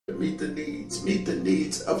Meet the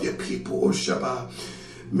needs of your people, O Shabbat.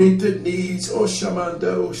 Meet the needs, O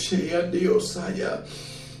Shamanda, O Sheyandi, Osaya.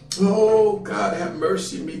 Oh God, have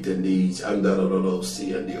mercy, meet the needs.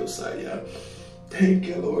 Osaya. Thank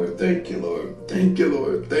you, Lord. Thank you, Lord. Thank you,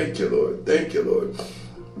 Lord. Thank you, Lord. Thank you, Lord.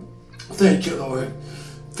 Thank you, Lord.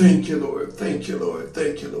 Thank you, Lord. Thank you, Lord.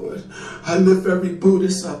 Thank you, Lord. I lift every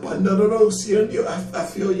Buddhist up. I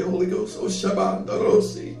feel your Holy Ghost. Oh, Shabbat.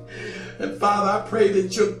 And Father, I pray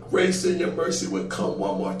that your grace and your mercy would come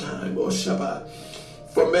one more time. Oh, Shabbat.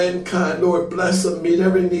 For mankind, Lord, bless them, meet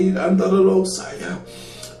every need. I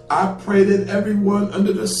pray that everyone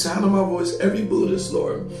under the sound of my voice, every Buddhist,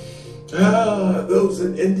 Lord, those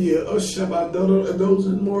in India, oh, Shabbat, those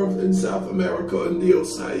in South America, and the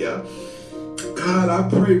Osaya. God, I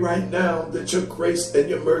pray right now that your grace and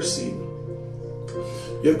your mercy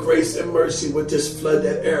would just flood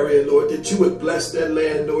that area, Lord, that you would bless their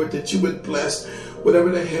land, Lord, that you would bless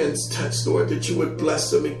whatever their hands touch, Lord, that you would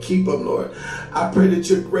bless them and keep them, Lord. I pray that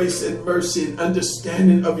your grace and mercy and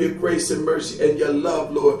understanding of your grace and mercy and your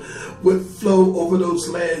love, Lord, would flow over those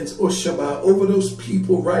lands, or Shabbat, over those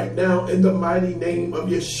people right now in the mighty name of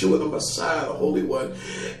Yeshua, the Messiah, the Holy One.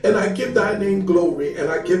 And I give thy name glory,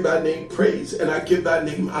 and I give thy name praise, and I give thy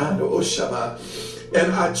name honor, O Shabbat.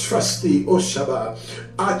 And I trust thee, O Shabbat.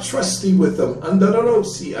 I trust thee with them.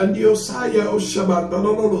 Andarosi, Andiosaya, O Shabbat,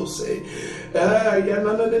 Andarose.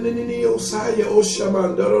 Yanananiosaya, O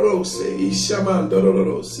Shaman, Dorose, Ishaman,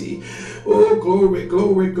 Dororosi. Oh, glory,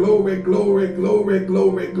 glory, glory, glory, glory,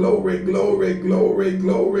 glory, glory, glory, glory, glory,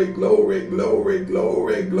 glory, glory, glory,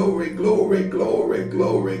 glory, glory, glory,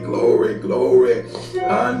 glory, glory, glory.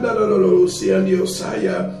 Andarosi,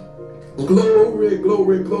 Andiosaya. Glory,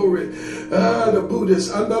 glory, glory. The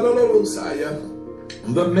Buddhists, the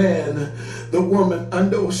man, the woman,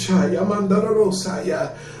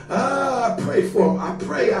 I pray for them. I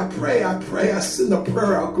pray. I send a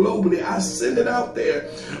prayer out globally. I send it out there.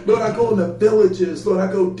 Lord, I go in the villages. Lord,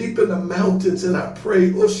 I go deep in the mountains and I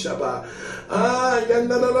pray.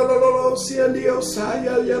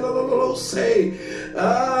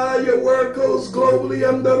 Your word goes globally.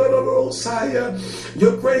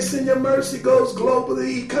 Your grace and your mercy goes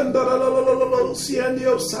globally.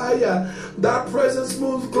 Thy presence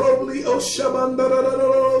moves globally.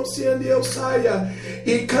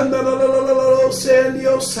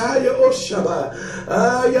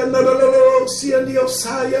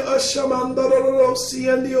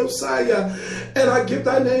 And I give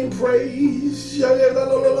thy name praise.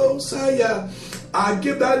 I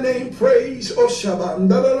give thy name praise, O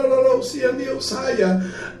Shabbat.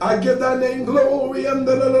 I give thy name glory, thank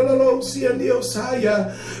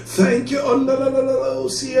you, O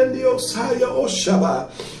Shabbat.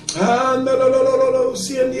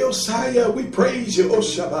 We praise you, O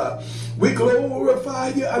Shabbat. We glorify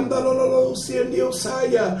you, O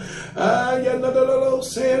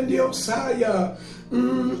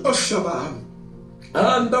Shabbat.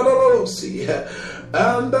 And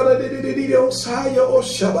Osaya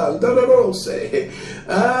Oshabandarose.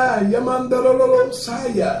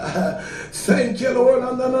 Yamandarosaya. Thank you, Lord.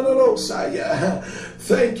 Andanosaya.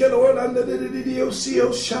 Thank you, Lord.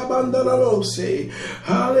 Andadidiosio Shabandarose.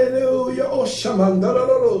 Hallelujah.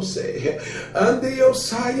 Oshamandarose. And the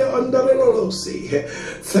Osaya Andarose.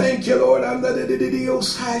 Thank you, Lord.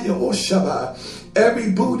 Andadidiosaya Oshaba.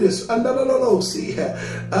 Every Buddhist, Andalolosi,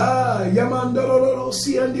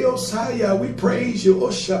 Yamandalolosi and the Osaya, we praise you,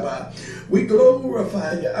 Oshaba. We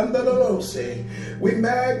glorify you, Andalolosi. We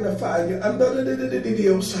magnify you,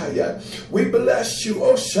 Andalolosaya. We bless you,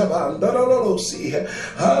 Oshaba, Andalolosi.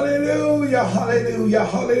 Hallelujah, hallelujah,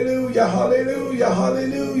 hallelujah, hallelujah,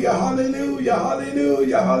 hallelujah, hallelujah,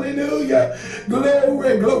 hallelujah, hallelujah.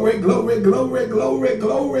 Glory, glory, glory, glory, glory,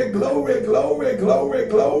 glory, glory, glory, glory,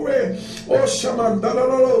 glory. Oshama. And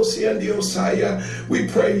the Osaya, we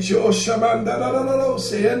praise you, Oshamanda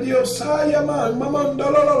and the Osaya,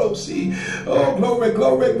 Mamandalosi. Oh, glory,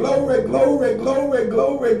 glory, glory, glory, glory,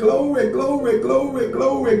 glory, glory, glory, glory,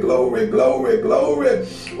 glory, glory, glory, glory.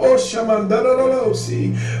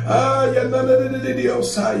 Oshamandalosi. The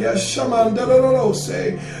Osaya,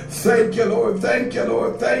 Shamandalosi. Thank you, Lord, thank you,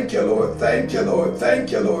 Lord, thank you, Lord, thank you, Lord, thank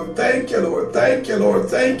you, Lord, thank you, Lord, thank you, Lord,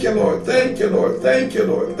 thank you, Lord, thank you, Lord, thank you,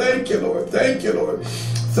 Lord, thank you, Lord, thank you, Lord.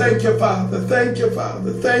 Thank you, Father. Thank you,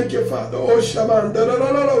 Father. Thank you, Father. Oh, Shaman,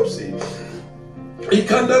 Dalalosi.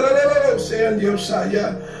 Ikandalalosi and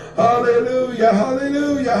Yosaya. Hallelujah,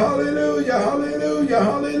 hallelujah, hallelujah, hallelujah,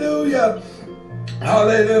 hallelujah.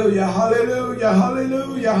 Hallelujah, hallelujah,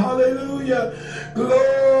 hallelujah, hallelujah.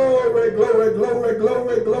 Glory, glory, glory,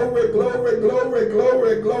 glory, glory, glory, glory, glory, glory,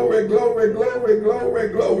 glory, glory, glory, glory,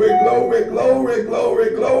 glory, glory, glory,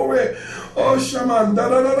 glory. Oh, shaman, da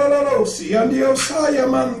da da da da da, see, and the Osaya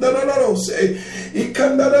man, da da da da, say,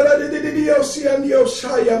 Ikanda da da da da da, see, and the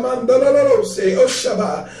Osaya man, da da da da, say,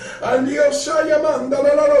 Oshaba, and the Osaya man, da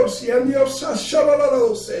da da da, see, and the Osaya da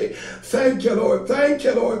da, say, thank you, Lord, thank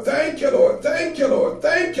you, Lord, thank you, Lord, thank you, Lord,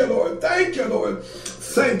 thank you, Lord, thank you, Lord.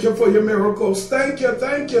 Thank you for your miracles. Thank you,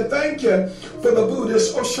 thank you, thank you for the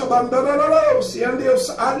Buddhists. I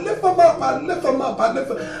lift them up, I lift them up, I lift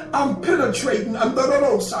them. I'm penetrating. And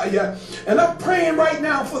I'm praying right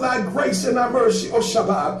now for thy grace and thy mercy. You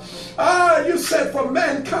said for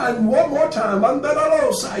mankind one more time.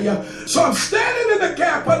 So I'm standing in the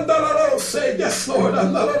gap. Yes, Lord.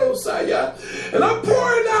 And I'm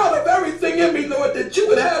pouring out of everything in me, Lord, that you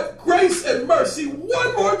would have grace and mercy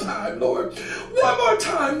one more time, Lord. One more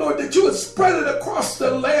time, Lord, that you would spread it across the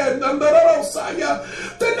land. That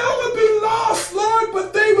no one be lost, Lord,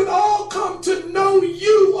 but they would all come to know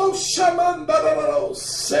you. Oh, Shaman,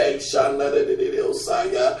 say,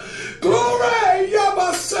 glory,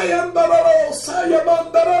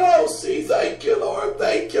 thank you, Lord,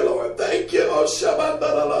 thank you, Lord, thank you, oh, Shaman,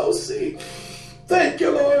 thank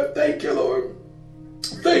you, Lord, thank you, Lord,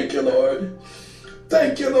 thank you, Lord,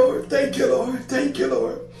 thank you, Lord, thank you, Lord, thank you,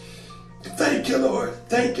 Lord. Thank you, Lord.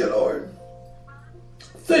 Thank you, Lord.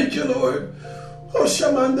 Thank you, Lord. Oh,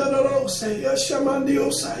 Shamandalosaya,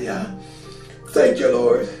 Shamandiosaya. Thank you,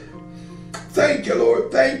 Lord. Thank you,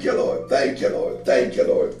 Lord. Thank you, Lord. Thank you, Lord. Thank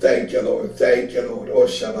you, Lord. Thank you, Lord. Thank you, Lord. Oh,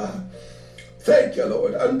 Shabbat. Thank you,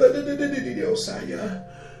 Lord. Andadidididididosaya.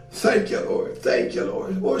 Thank you, Lord. Thank you,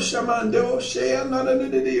 Lord. Oh, Shamandiosaya,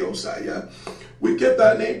 Andadididididosaya. We give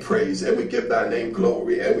thy name praise, and we give thy name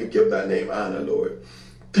glory, and we give thy name honor, Lord.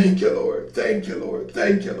 Thank you, Lord. Thank you, Lord.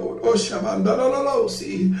 Thank you, Lord. Oh, Shaman,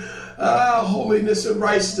 see, holiness and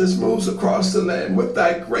righteousness moves across the land with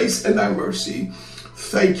thy grace and thy mercy.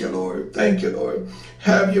 Thank you, Lord. Thank you, Lord.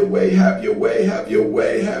 Have your way, have your way, have your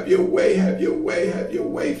way, have your way, have your way, have your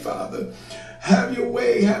way, Father. Have your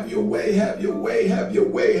way, have your way, have your way, have your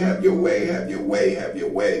way, have your way, have your way, have your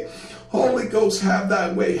way. Holy Ghost, have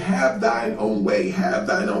thy way, have thine own way, have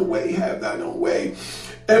thine own way, have thine own way.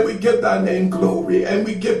 And we give thy name glory, and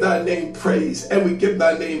we give thy name praise, and we give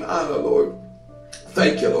thy name honor, Lord.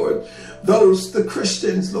 Thank you, Lord. The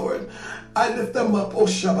Christians, Lord, I lift them up, oh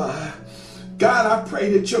Shabbat. God, I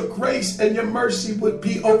pray that your grace and your mercy would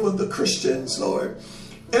be over the Christians, Lord.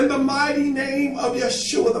 In the mighty name of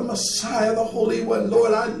Yeshua, the Messiah, the Holy One,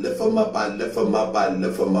 Lord, I lift them up, I lift them up, I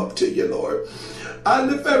lift them up to you, Lord. I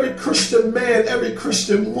lift every Christian man, every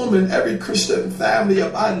Christian woman, every Christian family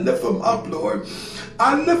up. I lift them up, Lord.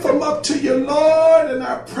 I lift them up to you, Lord, and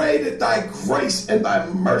I pray that thy grace and thy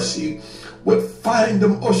mercy would find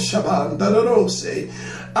them, oh Shabbat,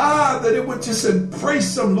 that it would just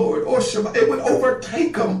embrace them, Lord, oh Shabbat, it would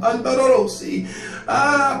overtake them,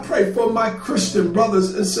 I pray for my Christian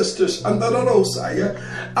brothers and sisters, I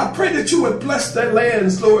pray that you would bless their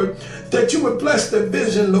lands, Lord, that you would bless their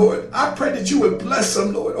vision, Lord, I pray that you would bless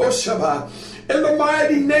them, Lord, oh Shabbat. In the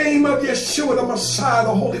mighty name of Yeshua, the Messiah,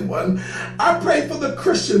 the Holy One, I pray for the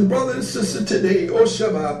Christian brother and sister today, oh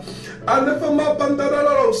Shabbat. I lift them up under the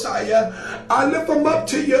Losaya. I lift them up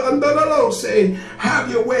to you under the Losay. Have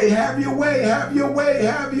your way, have your way, have your way,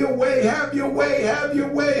 have your way, have your way, have your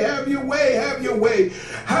way, have your way, have your way.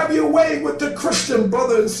 Have your way with the Christian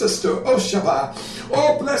brother and sister, oh Shabbat.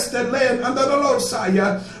 Oh, bless the land under the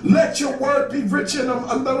Losaya. Let your word be rich in them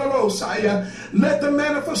under the Losaya. Let the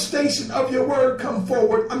manifestation of your word come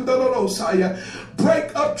forward under the Losaya.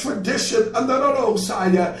 Break up tradition under the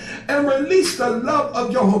Losaya and release the love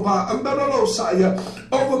of Jehovah under the Losaya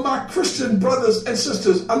over my Christian brothers and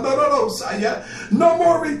sisters under the Losaya. No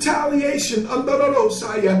more retaliation under the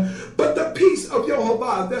Losaya, but the peace of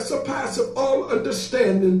Jehovah that surpasses all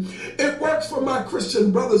understanding. It works for my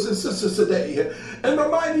Christian brothers and sisters today. In the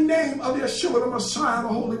mighty name of Yeshua, the Messiah, the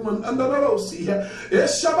Holy One, under the Losaya.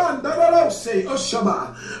 Eshaman, the Losay,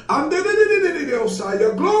 Oshama, under the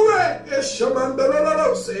Losaya. Glory, Eshaman, the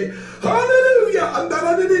Losay. Hallelujah, under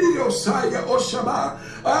the Losaya, Oshama.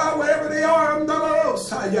 Wherever they are, under the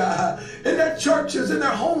Losaya. In their churches, in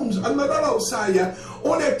their homes, under the Losaya.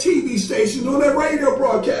 On their TV stations, on their radio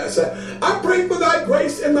broadcasts. I pray for thy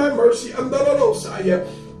grace and thy mercy under the Losaya.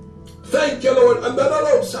 Thank you, Lord, under the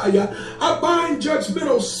Losaya. I bind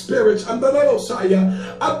judgmental spirits. I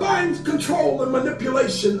bind control and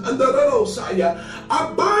manipulation. I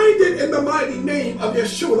bind it in the mighty name of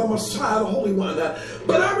Yeshua, the Messiah, the Holy One.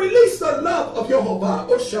 But I release the love of Jehovah.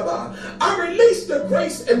 I release the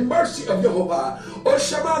grace and mercy of Jehovah.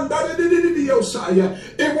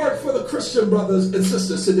 It worked for the Christian brothers and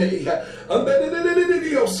sisters today.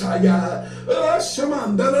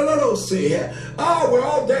 We're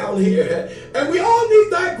all down here, and we all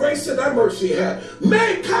need thy grace and thy mercy.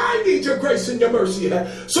 Mankind needs your grace and your mercy.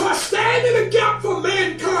 So I stand in the gap for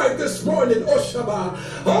mankind this morning.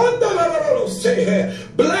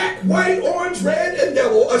 Black, white, orange, red, and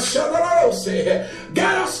yellow. God,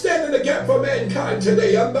 I stand in the gap for mankind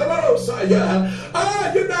today. You're not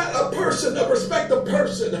a person, a respected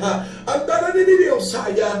person.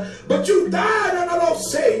 But you died,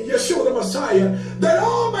 Yeshua the Messiah, that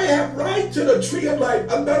all may have right to the tree of life.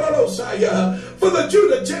 For the Jew,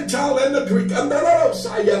 the Gentile, and the Greek.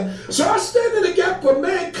 So I stand in the gap for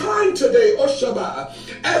mankind today,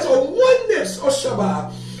 as a oneness,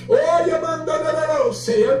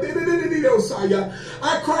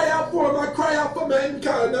 I cry out for him. I cry out for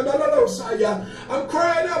mankind. I'm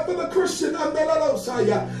crying out for the Christian. I'm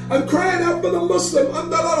crying out for the Muslim. I'm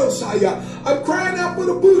crying out for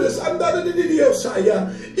the Buddhist.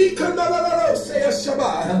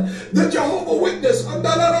 The Jehovah Witness.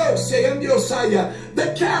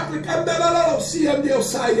 The Catholic.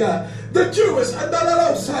 The Jewish.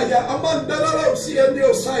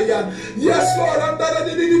 Yes, Lord.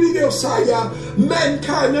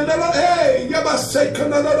 Mankind.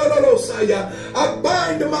 I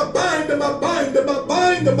bind him, I bind him, I bind him, I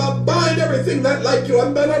bind him, I bind everything that like you.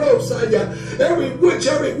 Every witch,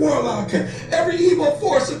 every warlock, every evil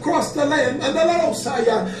force across the land. I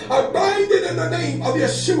bind it in the name of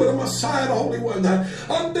Yeshua, the Messiah, the Holy One.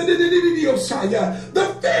 The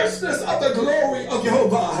fierceness of the glory of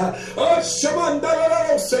Jehovah.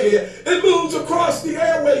 It moves across the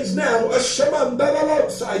airways now.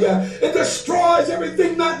 It destroys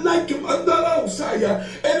everything not like him. And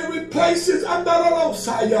it replaces. I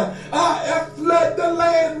flood the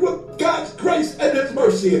land with God's grace and his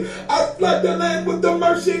mercy. I flood the land with the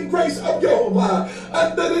mercy and grace of Jehovah.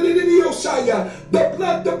 The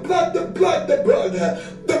blood, the blood, the blood, the blood.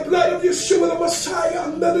 The blood of Yeshua the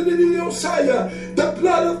Messiah. The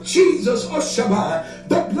blood of Jesus.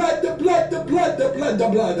 The blood, the blood, the blood, the blood, the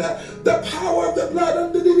blood. The power of the blood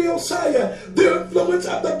under the Messiah. The influence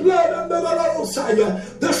of the blood under the Messiah.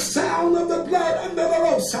 The sound of the blood under the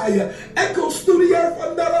Messiah echoes through the earth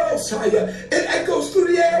under the Messiah. It echoes through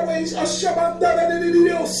the airways.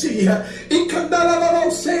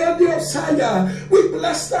 We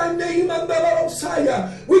bless thy name under the Messiah.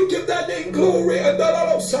 We give thy name glory under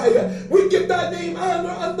the Messiah. We give thy name honor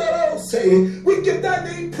under the Messiah. We give thy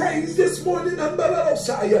name praise this morning under the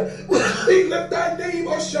Messiah. We lift thy name,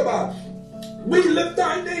 O Shabbat. We lift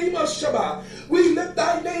thy name, O Shabbat. We lift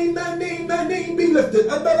thy name, thy name, thy name be lifted.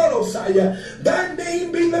 Thy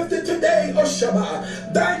name be lifted today, O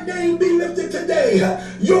Shabbat. Thy name be lifted today.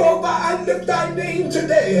 Jehovah, I lift thy name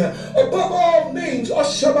today. Above all names, O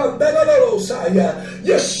Shabbat.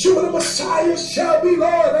 Yeshua the Messiah shall be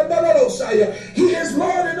Lord. He is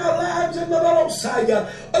Lord in our lives.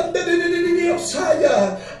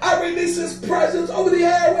 I release his presence over the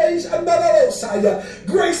airways.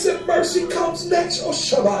 Grace and mercy comes next, O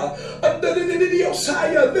Shabbat.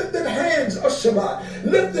 Lifted hands, O Shabbat.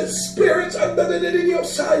 Lifted spirits, I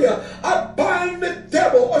bind the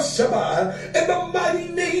devil, O Shabbat, in the mighty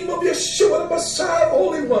name of Yeshua, the Messiah,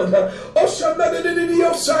 Holy One.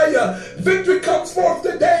 Victory comes forth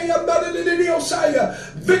today.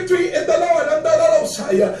 Victory in the Lord.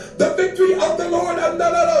 The victory of the Lord.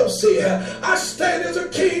 I stand as a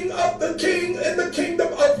king of the king in the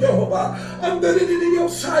kingdom of Jehovah.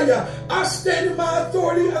 I stand in my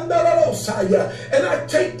authority. And I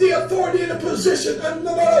take the authority and the position and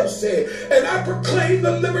I proclaim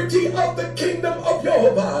the liberty of the kingdom of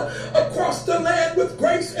Jehovah across the land with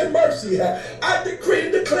grace and mercy. I decree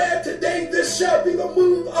and declare today this shall be the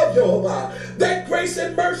move of Jehovah. That grace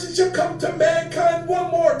and mercy shall come to mankind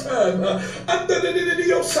one more time.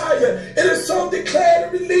 It is so declared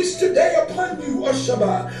and released today upon you, O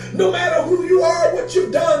Shabbat. No matter who you are, what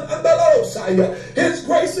you've done, his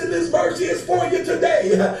grace and his mercy is for you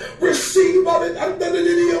today. Receive of it.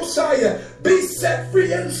 Be set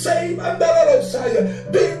free and saved.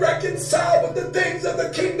 Be reconciled with the things of the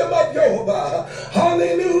kingdom of Jehovah.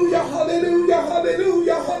 Hallelujah, hallelujah,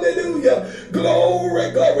 hallelujah, hallelujah.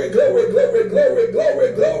 Glory, glory, glory, glory, glory,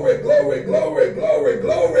 glory, glory, glory, glory, glory,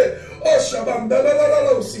 glory. Oh, Shabbat.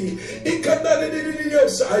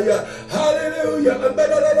 Hallelujah.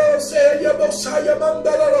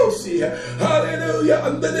 Hallelujah.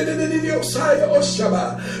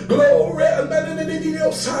 Glory.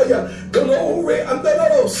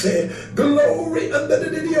 Glory. Glory.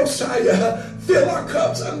 Fill our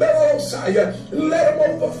cups under the Osiah. Let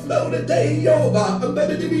them overflow today, Yoba.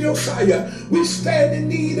 Under the Osiah. We stand in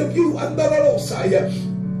need of you under the Osiah.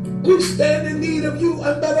 We stand in need of you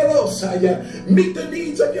under the Osiah. Meet the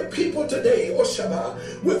needs of your people today, Oshaba.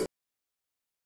 With